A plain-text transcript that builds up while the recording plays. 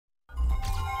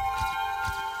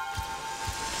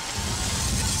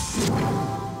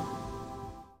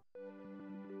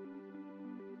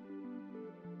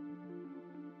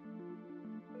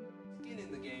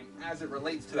as it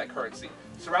relates to that currency.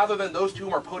 So rather than those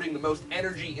two are putting the most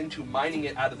energy into mining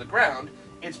it out of the ground,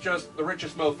 it's just the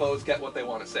richest mofos get what they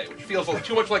want to say, which feels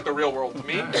too much like the real world to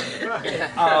me.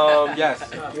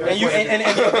 Yes, and your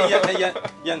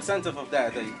incentive of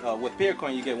that, with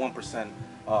Peercoin you get 1%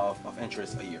 of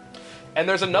interest a year. And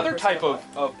there's another type of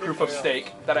proof of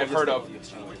stake that I've heard of. And it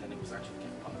was actually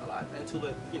a lot until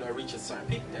it it reaches a certain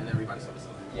peak, and everybody starts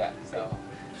selling. Yeah,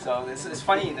 so it's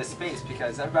funny in this space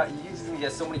because everybody usually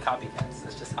gets so many copycats.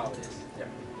 That's just how it is. Yeah.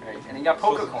 Right. And then you got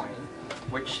PokerCoin,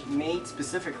 which made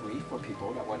specifically for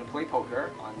people that want to play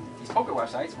poker on these poker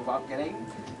websites without getting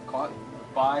caught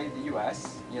by the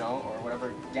U.S. Or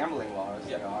whatever gambling laws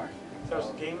they are. So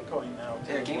there's GameCoin now.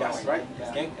 Yeah, GameCoin, right?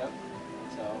 Yeah. Yep.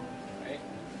 So, right.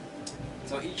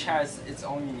 So each has its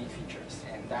own unique features,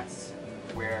 and that's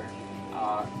where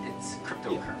it's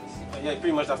cryptocurrency. Yeah,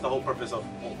 pretty much that's the whole purpose of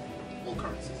all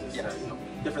currencies. Is,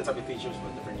 different type of features for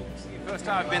different needs. First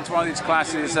time I've been to one of these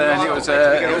classes, and it was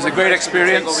a great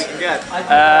experience. It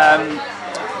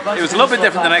was a little bit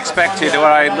different than I expected,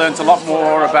 where I learned a lot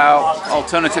more about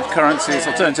alternative currencies,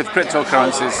 alternative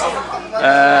cryptocurrencies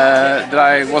that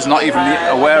I was not even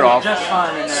aware of.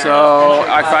 So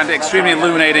I find it extremely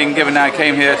illuminating, given that I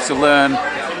came here to learn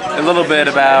a little bit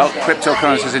about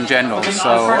cryptocurrencies in general. So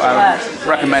I would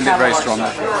recommend it very strongly.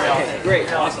 Okay,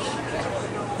 great, awesome.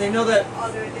 They know that,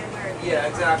 yeah,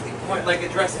 exactly. Point, like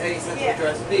address A sends to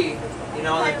address B, and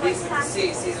then B sends to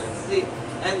C, C sends to D.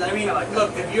 And I mean,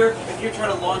 look, if you're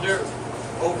trying to launder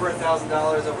over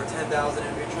 $1,000, over $10,000,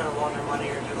 if you're trying to launder money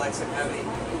or do like some heavy,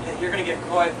 you're gonna get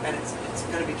caught, and it's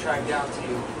gonna be tracked down to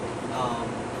you.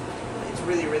 It's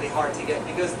really, really hard to get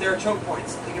because there are choke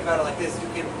points. Think about it like this: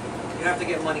 you have to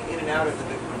get money in and out of the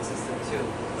Bitcoin system too.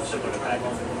 So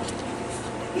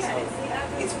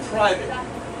it's private.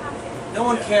 No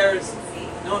one cares.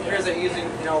 No one cares that using,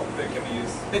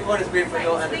 Bitcoin is great for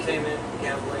entertainment,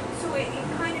 gambling. So it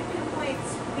kind of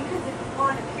pinpoints, because it's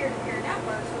on a peer-to-peer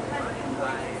network, so it kind of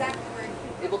pinpoints exactly where you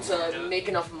able to make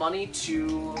enough money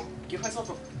to give myself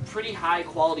a pretty high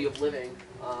quality of living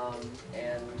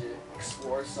and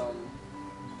explore some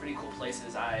pretty cool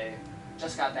places. I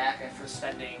just got back after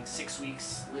spending 6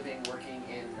 weeks living, working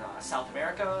in South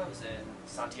America. I was in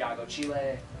Santiago,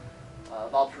 Chile,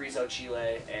 Valparaiso,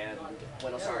 Chile, and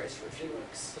Buenos Aires for a few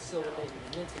weeks. Facilitating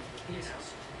the minting of the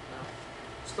pieces.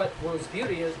 But what was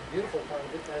beautiful part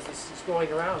of it, as this is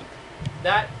going around,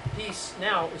 that piece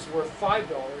now is worth $5,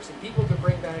 and people could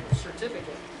bring back a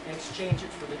certificate and exchange it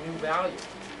for the new value,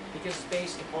 because it's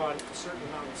based upon a certain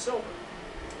amount of silver.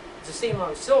 It's the same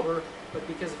amount of silver, but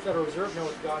because the Federal Reserve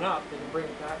note has gone up, they can bring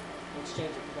it back and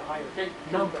exchange it for the higher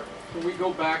number. Can we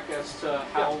go back as to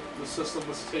how the system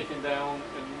was taken down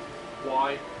and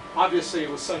why? Obviously, it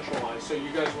was centralized, so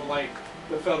you guys were like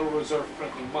the Federal Reserve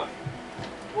printing money.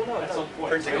 Well, no, at some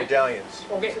point. Printing medallions.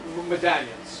 Okay,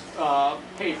 medallions.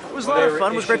 Paper. It was a lot of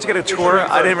fun. It was great to get a tour.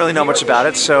 I didn't really know much about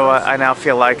it, so I now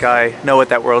feel like I know what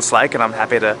that world's like, and I'm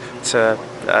happy to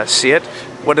see it.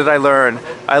 What did I learn?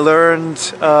 I learned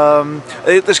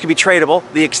this can be tradable.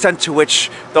 The extent to which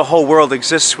the whole world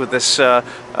exists with this,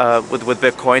 with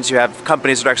Bitcoins. You have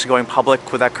companies that are actually going public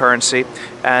with that currency,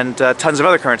 and tons of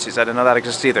other currencies. I didn't know that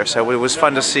existed either. So it was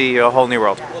fun to see a whole new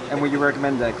world. And would you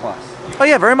recommend that class? Oh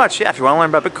yeah, very much. Yeah, if you want to learn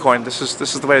about Bitcoin, this is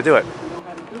the way to do it.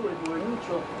 We're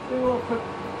neutral. They're all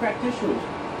practitioners.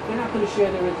 They're not going to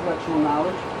share their intellectual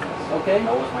knowledge. Okay.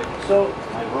 That was my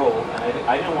role, and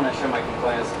I didn't want to share my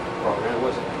compliance program. It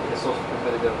wasn't a social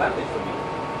competitive advantage for me.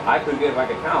 I could get bank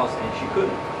accounts, and she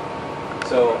couldn't.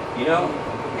 So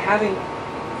having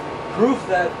proof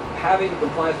that having a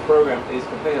compliance program is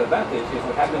competitive advantage is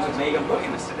what happens with Megan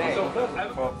bookings today.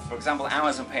 For example,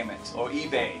 Amazon payments or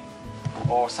eBay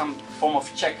or some form of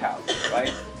checkout,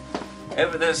 right?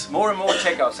 There's more and more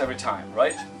checkouts every time,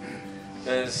 right?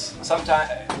 There's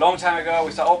a long time ago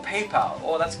we said, oh, PayPal,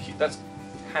 oh, that's cute, that's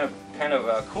kind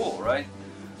of cool, right?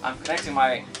 I'm connecting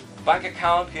my bank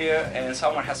account here, and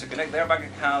someone has to connect their bank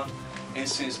account, and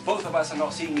since both of us are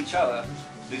not seeing each other,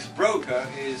 this broker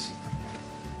is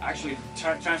actually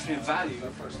transferring value.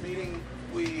 Our first meeting,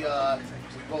 we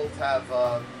both have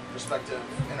respective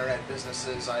internet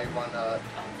businesses. I run an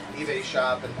eBay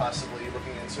shop and possibly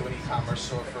looking into an e-commerce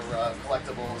store for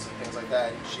collectibles and things like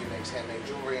that. And she makes handmade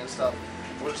jewelry and stuff.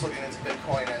 We're just looking into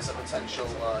Bitcoin as a potential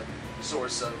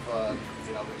source of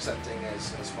accepting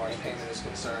as far as payment is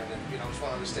concerned, and just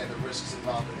want to understand the risks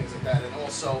involved and things like that, and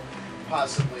also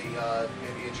possibly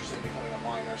maybe interested in becoming a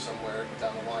miner somewhere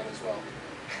down the line as well.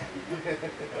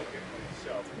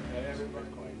 So, every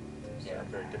Bitcoin is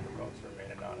very difficult to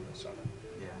remain anonymous on a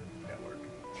network.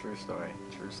 True story.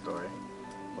 True story.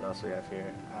 What else do we have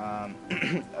here?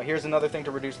 Here's another thing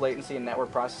to reduce latency in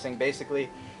network processing. Basically,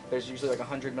 there's usually like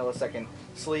 100 millisecond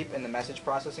sleep in the message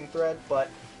processing thread, but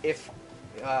if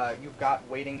you've got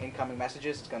waiting incoming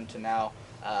messages, it's going to now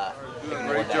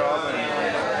great job,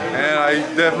 and I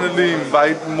definitely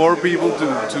invite more people to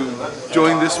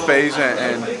join this space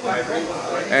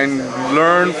and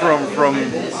learn from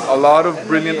a lot of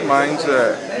brilliant minds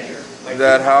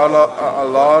that have a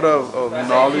lot of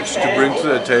knowledge to bring to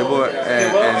the table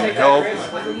and help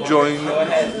join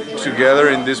together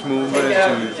in this movement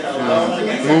to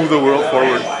move the world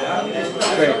forward.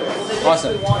 Great,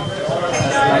 awesome.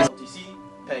 That's nice.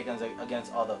 Pay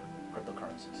against other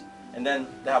cryptocurrencies. And then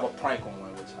they have a prime coin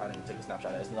one, which I didn't take a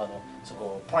snapshot of. It's another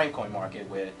so-called prime coin market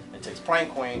where it takes prime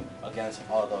coin against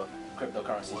other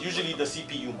cryptocurrencies. Usually the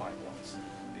CPU mined ones,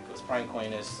 because prime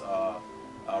coin is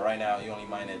right now you only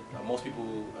mine it. Most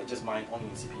people just mine only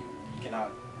in CPU. You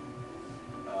cannot.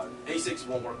 ASICs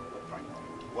won't work with prime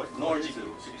coin. What nor coin? GPU.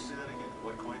 Could you say that again?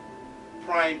 What coin?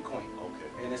 Prime coin.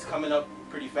 Okay. And it's coming up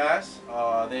pretty fast.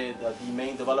 The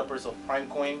main developers of prime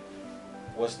coin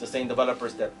was the same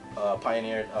developers that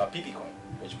pioneered PP coin,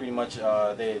 which pretty much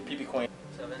the PP coin.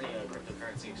 So have any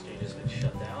cryptocurrency exchanges been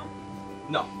shut down?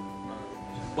 No,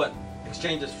 but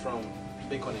exchanges from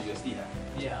Bitcoin and USD have.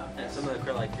 Yeah, and some of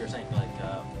the, like you're saying, like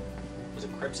was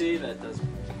it Cryptsy that does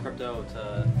crypto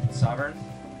to sovereign?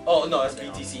 Oh no, that's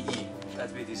BTCE.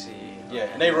 That's BTCE.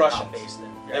 Yeah, and they're Russian.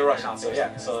 They're Russian, not so based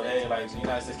yeah. in So they like the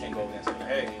United States can't go against them.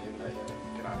 Hey,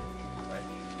 get out of here. Right.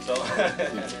 So.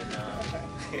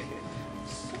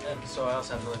 And so I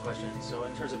also have another question. So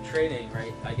in terms of trading,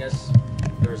 right? I guess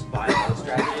there's buy and hold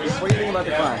strategies. What do you think about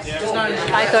the class?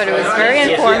 I thought it was very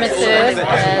informative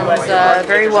and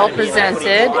very well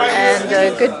presented and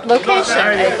a good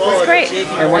location. It was great.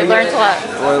 I learned a lot.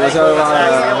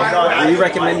 Will you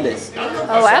recommend it?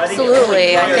 Oh,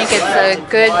 absolutely. I think it's a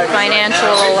good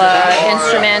financial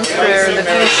instrument for the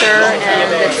future,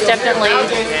 and it's definitely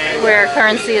where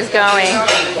currency is going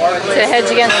to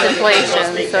hedge against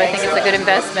inflation. So I think it's a good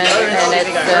investment, and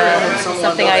it's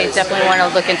something I definitely want to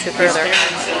look into further.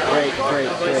 Great.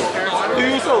 Do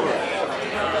you silver?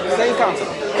 Same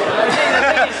concept.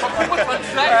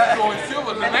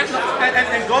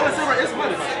 And gold and silver is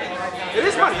money. It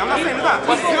is money. I'm not saying it's not.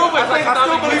 But silver, I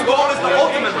still believe gold is the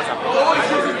ultimate money. Gold is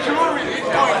using jewelry.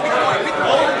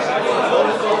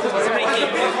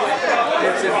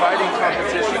 It's inviting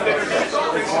competition.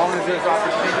 As long as there's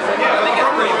opportunity. I think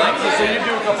it's pretty likely. So you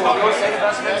do a couple of those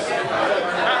investments.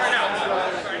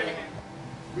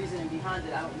 Reasoning behind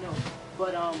it, I don't know.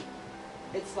 But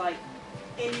it's like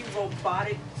any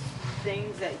robotic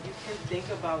things that you can think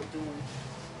about doing,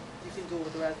 you can do it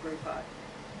with the Raspberry Pi.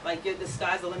 Like the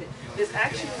sky's the limit. There's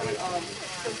actually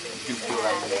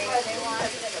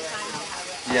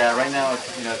Yeah, right now it's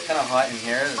it's kind of hot in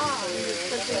here.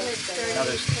 Now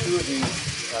there's two of these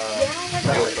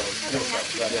fuel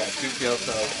cells. Yeah, two fuel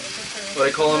cells. What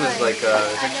I call them is like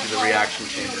essentially the reaction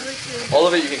chamber. All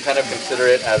of it you can kind of consider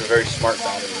it as a very smart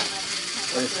battery.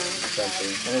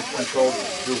 Essentially. And it's controlled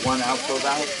through one outflow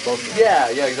valve? Both of them?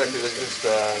 Yeah, exactly. They're just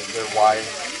they're wide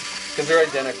because they're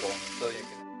identical. So you can.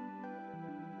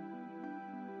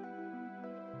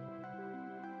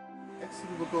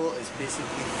 xCubicle is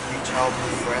basically three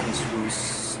childhood friends who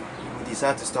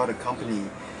decided to start a company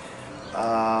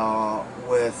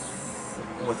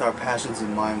with our passions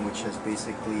in mind, which is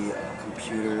basically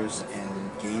computers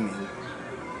and gaming.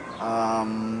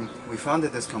 We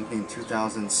founded this company in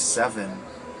 2007,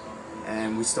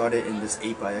 and we started in this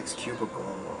 8x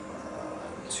xCubicle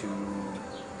to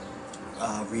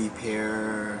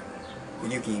repair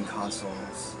video game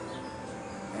consoles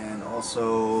and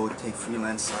also take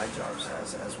freelance side jobs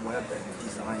as web and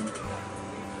design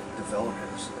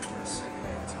developers, I guess.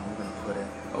 That's how I'm going to put it.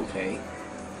 Okay.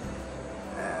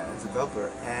 As a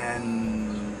developer.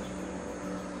 And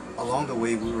along the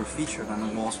way, we were featured on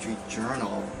the Wall Street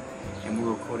Journal, and we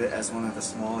were quoted as one of the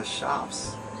smallest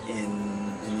shops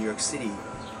in New York City.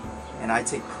 And I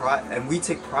take pride, and we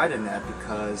take pride in that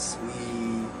because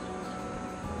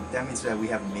that means that we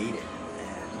have made it.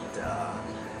 And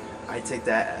I take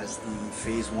that as the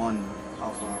phase 1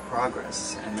 of our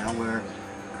progress. And now we're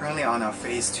currently on our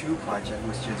phase 2 project,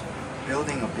 which is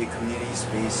building a big community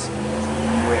space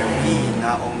where we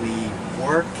not only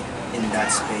work in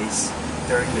that space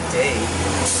during the day,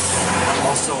 but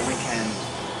also we can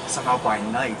somehow by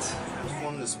night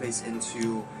transform the space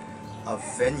into a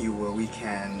venue where we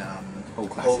can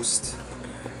host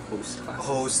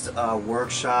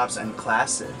workshops and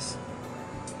classes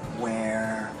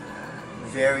where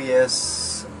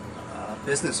various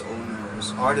business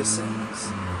owners,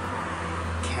 artisans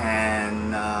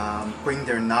can bring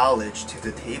their knowledge to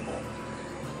the table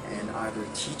and either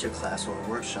teach a class or a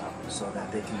workshop so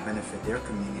that they can benefit their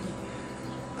community.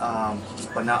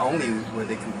 But not only will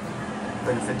they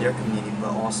benefit their community,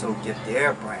 but also get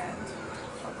their brand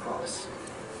across.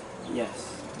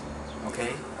 Yes.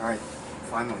 Okay? Alright.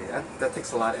 Finally. That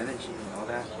takes a lot of energy, you know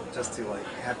that? Just to like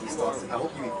have these thoughts. I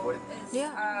hope you record it.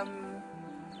 Yeah.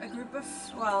 A group of,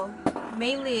 well,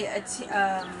 mainly a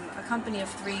company of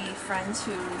 3 friends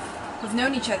who've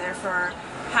known each other for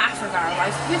half of our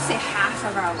lives. We would say half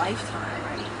of our lifetime,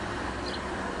 right?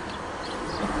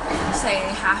 Say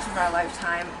half of our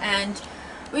lifetime. And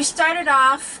we started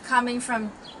off coming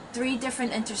from 3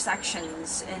 different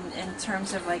intersections in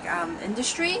terms of like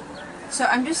industry. So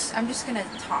I'm just gonna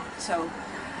talk. So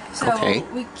Okay.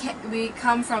 we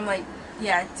come from like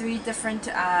 3 different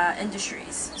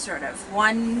industries, sort of.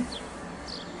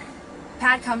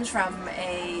 Pat comes from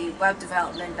a web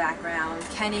development background.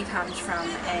 Kenny comes from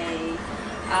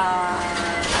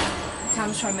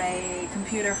a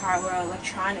computer hardware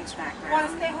electronics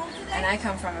background, and I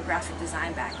come from a graphic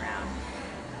design background.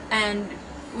 And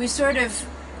we sort of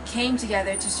came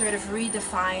together to sort of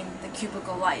redefine the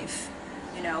cubicle life.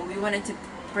 You know, we wanted to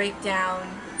break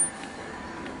down,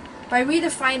 by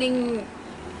redefining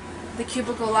the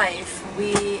cubicle life,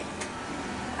 we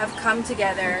have come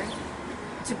together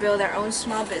to build our own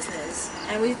small business,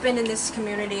 and we've been in this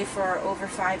community for over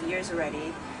 5 years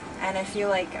already, and I feel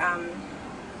like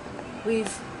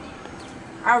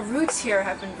our roots here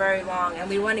have been very long, and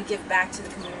we want to give back to the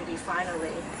community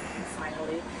finally,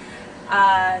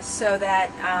 so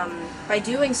that by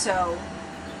doing so,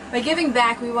 by giving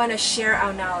back, we want to share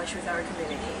our knowledge with our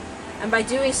community, and by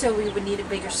doing so we would need a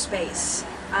bigger space.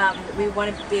 We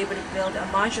want to be able to build a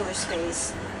modular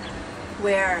space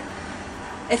where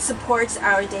it supports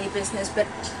our day business, but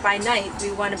by night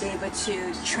we want to be able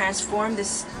to transform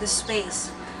this space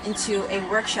into a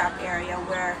workshop area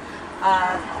where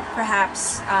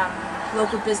perhaps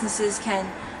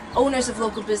owners of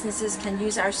local businesses can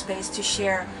use our space to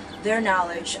share their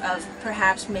knowledge of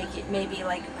perhaps maybe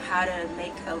like how to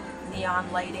make a neon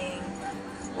lighting,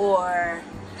 or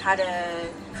how to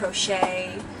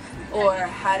crochet, or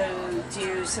how to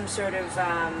do some sort of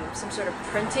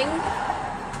printing.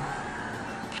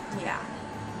 Yeah.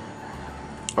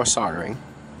 Or soldering.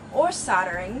 Or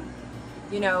soldering,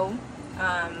 you know.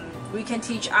 We can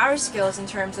teach our skills in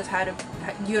terms of how to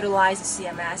utilize a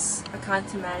CMS, a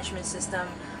content management system,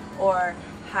 or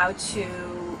how to,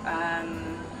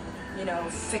 you know,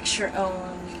 fix your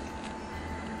own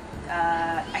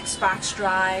Xbox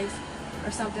drive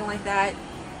or something like that.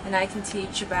 And I can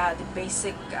teach about the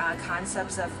basic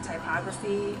concepts of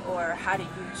typography, or how to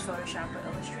use Photoshop or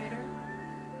Illustrator.